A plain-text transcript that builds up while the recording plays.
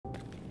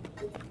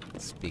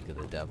Speak of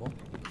the devil.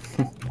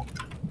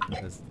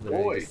 That's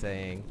literally Boy.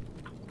 saying.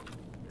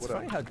 It's What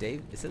funny up? how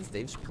Dave. It says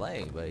Dave's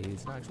playing, but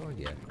he's not joined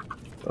yet.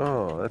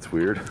 Oh, that's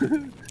weird.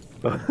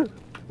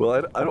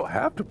 Well, I don't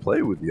have to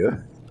play with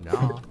you.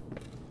 No.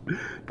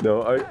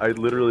 No, I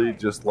literally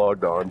just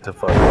logged on to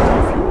find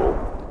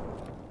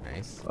fuel.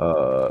 Nice.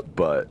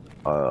 But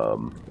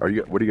what are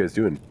you guys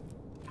doing?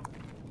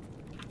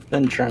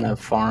 Been trying to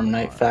farm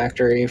Night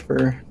Factory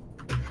for.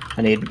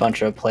 I need a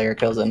bunch of player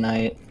kills at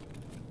night.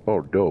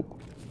 Oh, dope.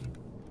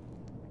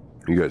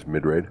 You guys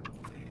mid raid?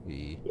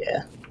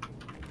 Yeah.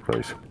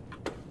 Nice.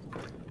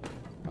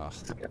 Oh,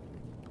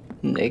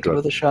 Naked Good.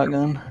 with a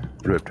shotgun.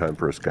 Do we have time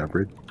for a scab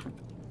raid?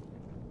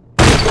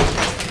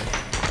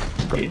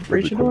 Did you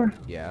breach the door?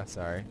 yeah,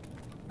 sorry.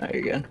 Oh,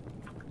 you're good.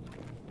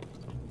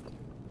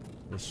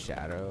 The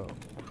shadow.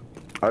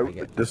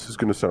 This is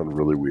going to sound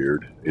really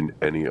weird in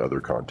any other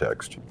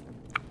context,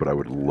 but I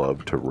would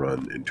love to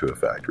run into a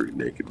factory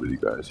naked with you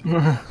guys.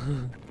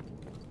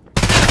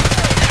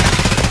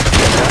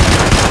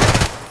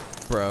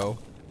 Bro,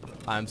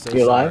 I'm so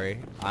You alive? sorry.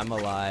 I'm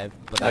alive,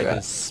 but Okay. I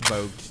just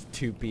smoked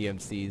 2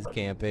 PMCs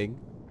camping.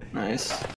 Nice.